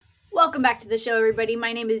Welcome back to the show, everybody.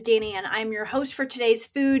 My name is Danny, and I'm your host for today's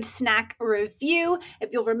food snack review. If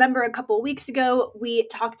you'll remember, a couple weeks ago, we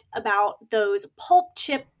talked about those pulp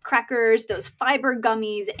chip crackers, those fiber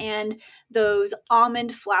gummies, and those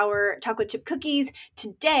almond flour chocolate chip cookies.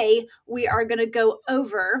 Today, we are going to go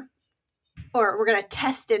over, or we're going to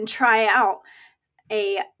test and try out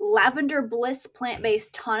a Lavender Bliss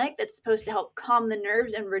plant-based tonic that's supposed to help calm the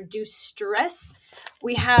nerves and reduce stress.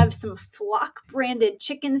 We have some Flock branded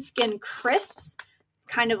chicken skin crisps,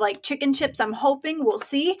 kind of like chicken chips, I'm hoping. We'll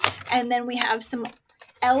see. And then we have some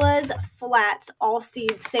Ella's Flats all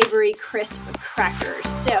seed savory crisp crackers.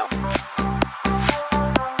 So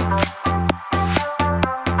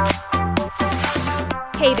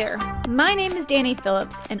hey there, my name is Danny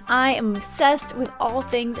Phillips, and I am obsessed with all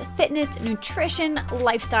things fitness, nutrition,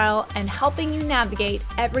 lifestyle, and helping you navigate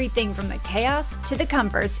everything from the chaos to the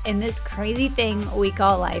comforts in this crazy thing we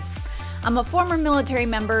call life. I'm a former military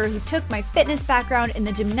member who took my fitness background in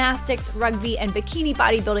the gymnastics, rugby, and bikini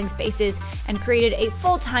bodybuilding spaces and created a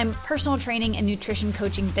full-time personal training and nutrition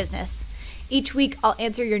coaching business. Each week, I'll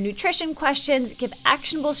answer your nutrition questions, give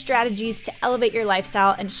actionable strategies to elevate your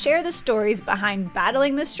lifestyle, and share the stories behind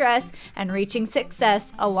battling the stress and reaching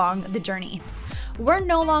success along the journey. We're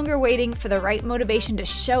no longer waiting for the right motivation to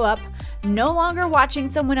show up, no longer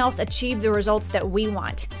watching someone else achieve the results that we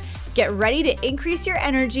want. Get ready to increase your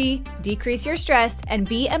energy, decrease your stress, and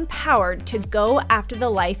be empowered to go after the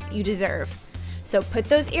life you deserve. So put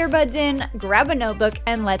those earbuds in, grab a notebook,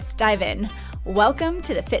 and let's dive in. Welcome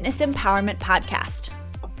to the Fitness Empowerment Podcast.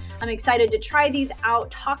 I'm excited to try these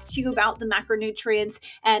out, talk to you about the macronutrients,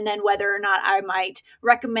 and then whether or not I might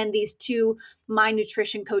recommend these to my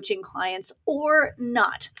nutrition coaching clients or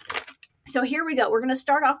not. So here we go. We're going to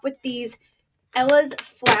start off with these Ella's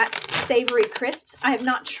Flats Savory Crisps. I have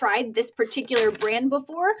not tried this particular brand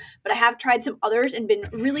before, but I have tried some others and been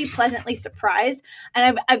really pleasantly surprised.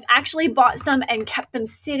 And I've actually bought some and kept them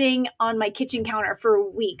sitting on my kitchen counter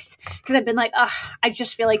for weeks because I've been like, I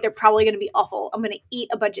just feel like they're probably going to be awful. I'm going to eat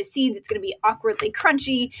a bunch of seeds. It's going to be awkwardly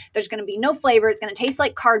crunchy. There's going to be no flavor. It's going to taste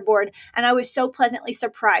like cardboard. And I was so pleasantly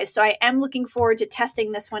surprised. So I am looking forward to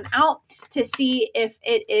testing this one out to see if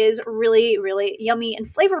it is really, really yummy and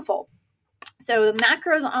flavorful. So the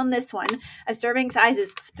macros on this one, a serving size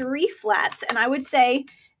is 3 flats. And I would say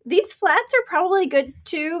these flats are probably good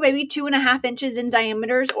maybe 2.5 inches in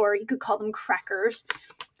diameters, or you could call them crackers.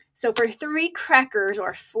 So for 3 crackers,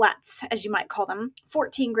 or flats, as you might call them,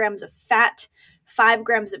 14 grams of fat, 5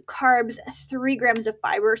 grams of carbs, 3 grams of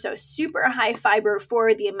fiber. So super high fiber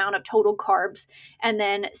for the amount of total carbs, and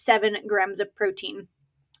then 7 grams of protein.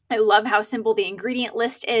 I love how simple the ingredient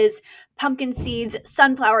list is. Pumpkin seeds,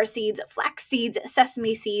 sunflower seeds, flax seeds,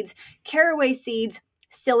 sesame seeds, caraway seeds,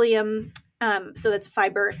 psyllium, so that's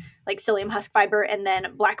fiber, like psyllium husk fiber, and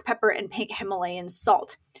then black pepper and pink Himalayan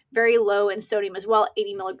salt. Very low in sodium as well,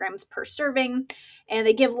 80 milligrams per serving. And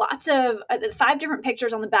they give lots of 5 different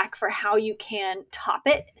pictures on the back for how you can top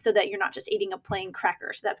it so that you're not just eating a plain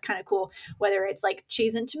cracker. So that's kind of cool, whether it's like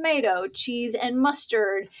cheese and tomato, cheese and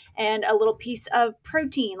mustard, and a little piece of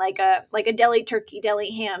protein, like a deli turkey, deli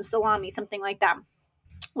ham, salami, something like that.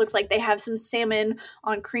 Looks like they have some salmon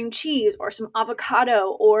on cream cheese, or some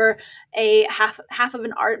avocado, or a half of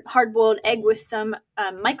an hard-boiled egg with some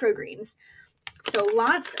microgreens. So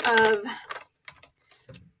lots of,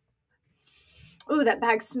 that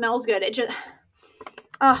bag smells good. It just,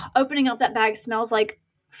 opening up that bag smells like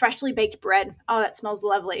freshly baked bread. Oh, that smells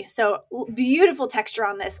lovely. So beautiful texture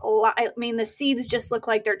on this. I mean, the seeds just look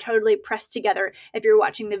like they're totally pressed together. If you're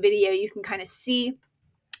watching the video, you can kind of see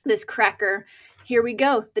this cracker. Here we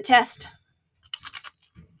go, the test.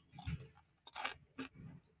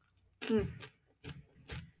 Oh,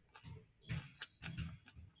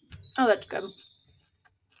 that's good.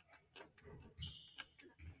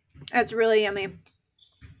 That's really yummy.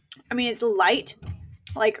 I mean, it's light.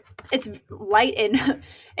 Like, it's light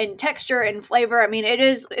in texture and flavor. I mean,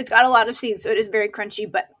 it's got a lot of seeds, so it is very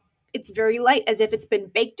crunchy, but it's very light, as if it's been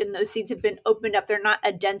baked and those seeds have been opened up. They're not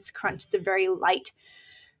a dense crunch. It's a very light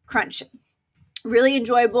crunch. Really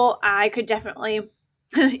enjoyable. I could definitely,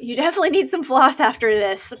 you definitely need some floss after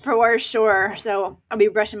this for sure. So I'll be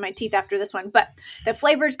brushing my teeth after this one, but the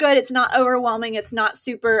flavor's good. It's not overwhelming. It's not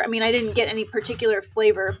super, I didn't get any particular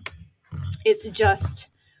flavor. It's just,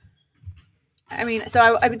 so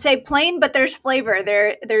I would say plain, but there's flavor.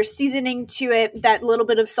 There's seasoning to it. That little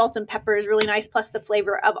bit of salt and pepper is really nice, plus the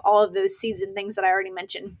flavor of all of those seeds and things that I already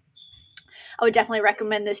mentioned. I would definitely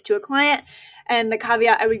recommend this to a client. And the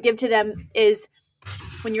caveat I would give to them is,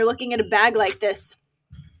 when you're looking at a bag like this,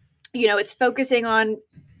 It's focusing on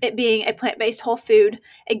it being a plant-based whole food,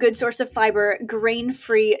 a good source of fiber,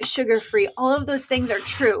 grain-free, sugar-free. All of those things are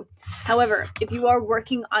true. However, if you are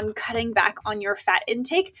working on cutting back on your fat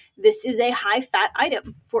intake, this is a high-fat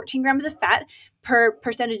item. 14 grams of fat per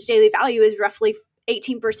percentage daily value is roughly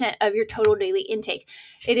 18% of your total daily intake.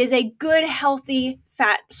 It is a good, healthy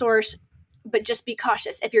fat source, but just be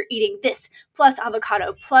cautious. If you're eating this plus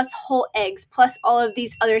avocado plus whole eggs plus all of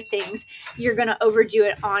these other things, you're going to overdo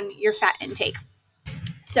it on your fat intake.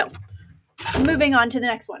 So moving on to the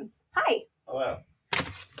next one. Hi. Hello.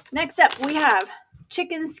 Next up, we have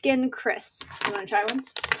chicken skin crisps. You want to try one?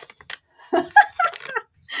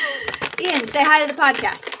 Ian, say hi to the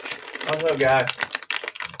podcast. Hello, guys.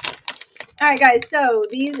 All right, guys. So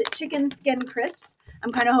these chicken skin crisps,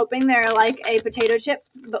 I'm kind of hoping they're like a potato chip,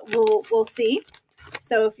 but we'll see.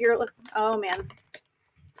 So if you're, oh man,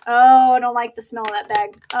 oh, I don't like the smell of that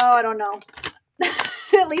bag. Oh, I don't know.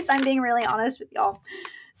 At least I'm being really honest with y'all.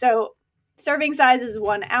 So serving size is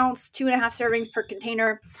 1 ounce, 2.5 servings per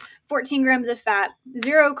container, 14 grams of fat,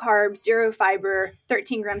 0 carbs, 0 fiber,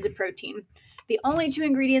 13 grams of protein. The only 2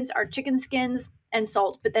 ingredients are chicken skins and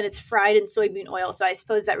salt, but then it's fried in soybean oil. So I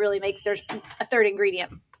suppose that really makes there's a third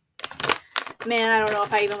ingredient. Man, I don't know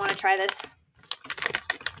if I even want to try this.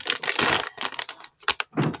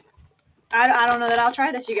 I don't know that I'll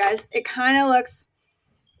try this, you guys. It kind of looks...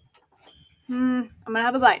 I'm going to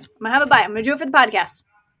have a bite. I'm going to do it for the podcast.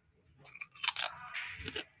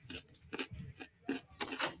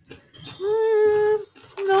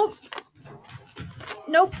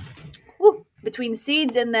 Nope. Ooh, between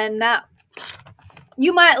seeds and then that.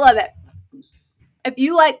 You might love it. If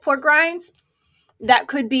you like pork rinds, that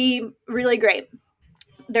could be really great.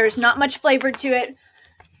 There's not much flavor to it.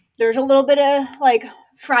 There's a little bit of like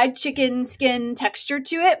fried chicken skin texture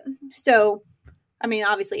to it. So, I mean,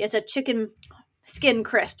 obviously it's a chicken skin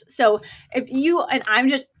crisp. So if you,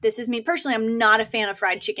 and this is me personally, I'm not a fan of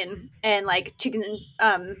fried chicken and like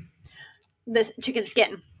this chicken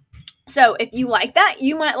skin. So if you like that,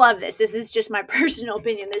 you might love this. This is just my personal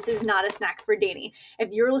opinion. This is not a snack for Danny.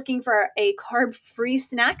 If you're looking for a carb-free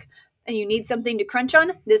snack and you need something to crunch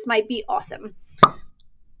on, this might be awesome.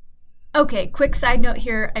 Okay, quick side note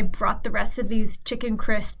here. I brought the rest of these chicken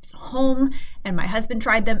crisps home and my husband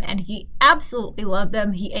tried them and he absolutely loved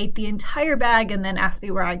them. He ate the entire bag and then asked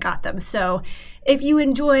me where I got them. So if you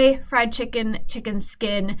enjoy fried chicken, chicken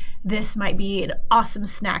skin, this might be an awesome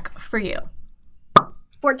snack for you.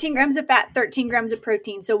 14 grams of fat, 13 grams of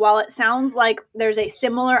protein. So while it sounds like there's a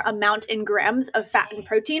similar amount in grams of fat and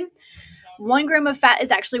protein, 1 gram of fat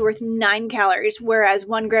is actually worth 9 calories, whereas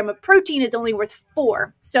 1 gram of protein is only worth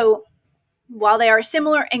 4. So while they are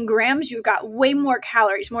similar in grams, you've got way more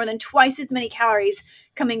calories, more than twice as many calories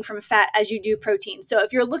coming from fat as you do protein. So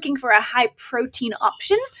if you're looking for a high protein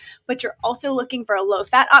option, but you're also looking for a low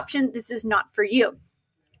fat option, this is not for you.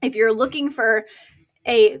 If you're looking for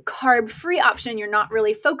a carb-free option, you're not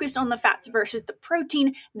really focused on the fats versus the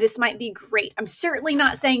protein, this might be great. I'm certainly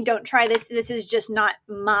not saying don't try this. This is just not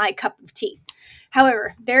my cup of tea.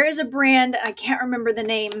 However, there is a brand, I can't remember the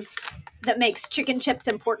name, that makes chicken chips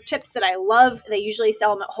and pork chips that I love. They usually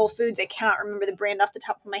sell them at Whole Foods. I cannot remember the brand off the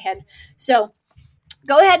top of my head. So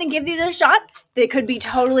go ahead and give these a shot. They could be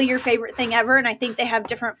totally your favorite thing ever, and I think they have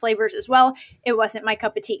different flavors as well. It wasn't my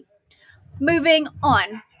cup of tea. Moving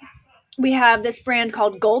on. We have this brand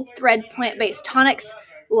called Gold Thread Plant-Based Tonics,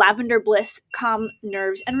 Lavender Bliss, Calm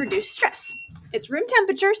Nerves, and Reduce Stress. It's room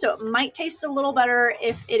temperature, so it might taste a little better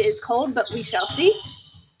if it is cold, but we shall see.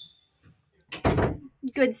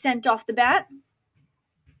 Good scent off the bat.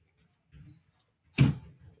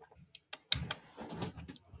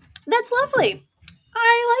 That's lovely.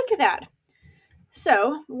 I like that.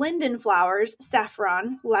 So, linden flowers,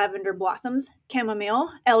 saffron, lavender blossoms,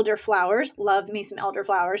 chamomile, elder flowers, love me some elder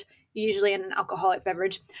flowers, usually in an alcoholic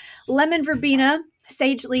beverage, lemon verbena,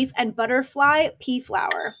 sage leaf, and butterfly pea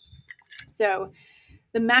flower. So,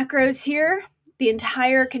 the macros here, the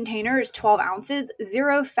entire container is 12 ounces,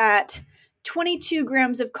 0 fat, 22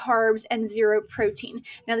 grams of carbs, and 0 protein.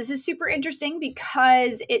 Now, this is super interesting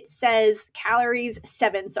because it says calories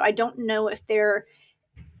 7, so I don't know if there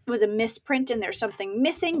was a misprint and there's something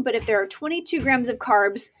missing, but if there are 22 grams of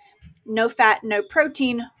carbs, no fat, no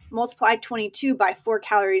protein, multiply 22 by 4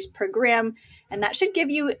 calories per gram, and that should give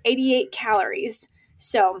you 88 calories.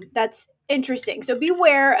 So that's interesting. So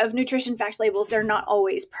beware of nutrition fact labels. They're not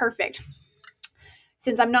always perfect.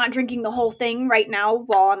 Since I'm not drinking the whole thing right now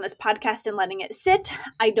while on this podcast and letting it sit,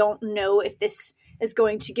 I don't know if this is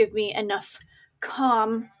going to give me enough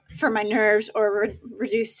calm for my nerves or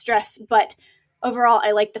reduce stress, but Overall,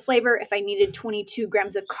 I like the flavor. If I needed 22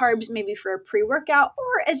 grams of carbs, maybe for a pre-workout,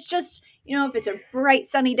 or it's just, if it's a bright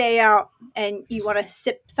sunny day out and you want to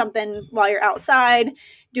sip something while you're outside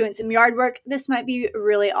doing some yard work, this might be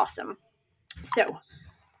really awesome. So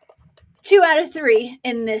 2 out of 3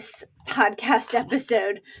 in this podcast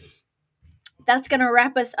episode. That's going to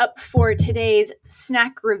wrap us up for today's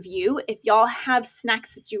snack review. If y'all have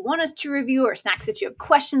snacks that you want us to review or snacks that you have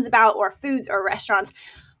questions about or foods or restaurants,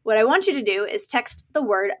 what I want you to do is text the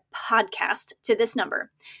word podcast to this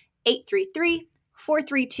number,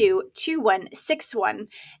 833-432-2161.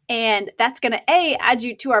 And that's going to add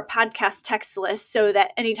you to our podcast text list so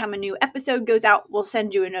that anytime a new episode goes out, we'll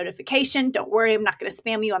send you a notification. Don't worry, I'm not going to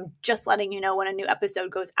spam you. I'm just letting you know when a new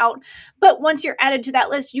episode goes out. But once you're added to that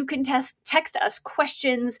list, you can text us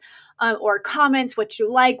questions or comments, what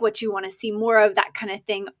you like, what you want to see more of, that kind of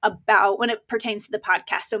thing about when it pertains to the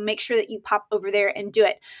podcast. So make sure that you pop over there and do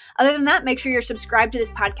it. Other than that, make sure you're subscribed to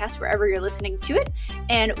this podcast wherever you're listening to it.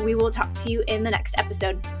 And we will talk to you in the next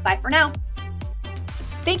episode. Bye for now.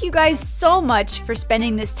 Thank you guys so much for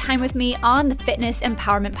spending this time with me on the Fitness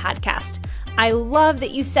Empowerment Podcast. I love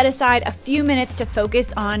that you set aside a few minutes to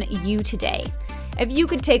focus on you today. If you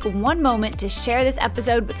could take one moment to share this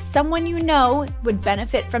episode with someone you know would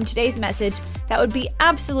benefit from today's message, that would be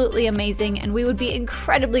absolutely amazing, and we would be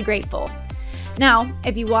incredibly grateful. Now,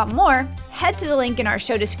 if you want more, head to the link in our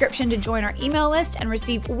show description to join our email list and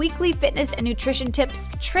receive weekly fitness and nutrition tips,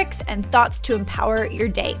 tricks, and thoughts to empower your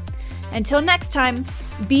day. Until next time,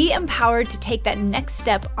 be empowered to take that next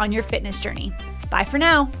step on your fitness journey. Bye for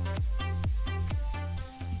now.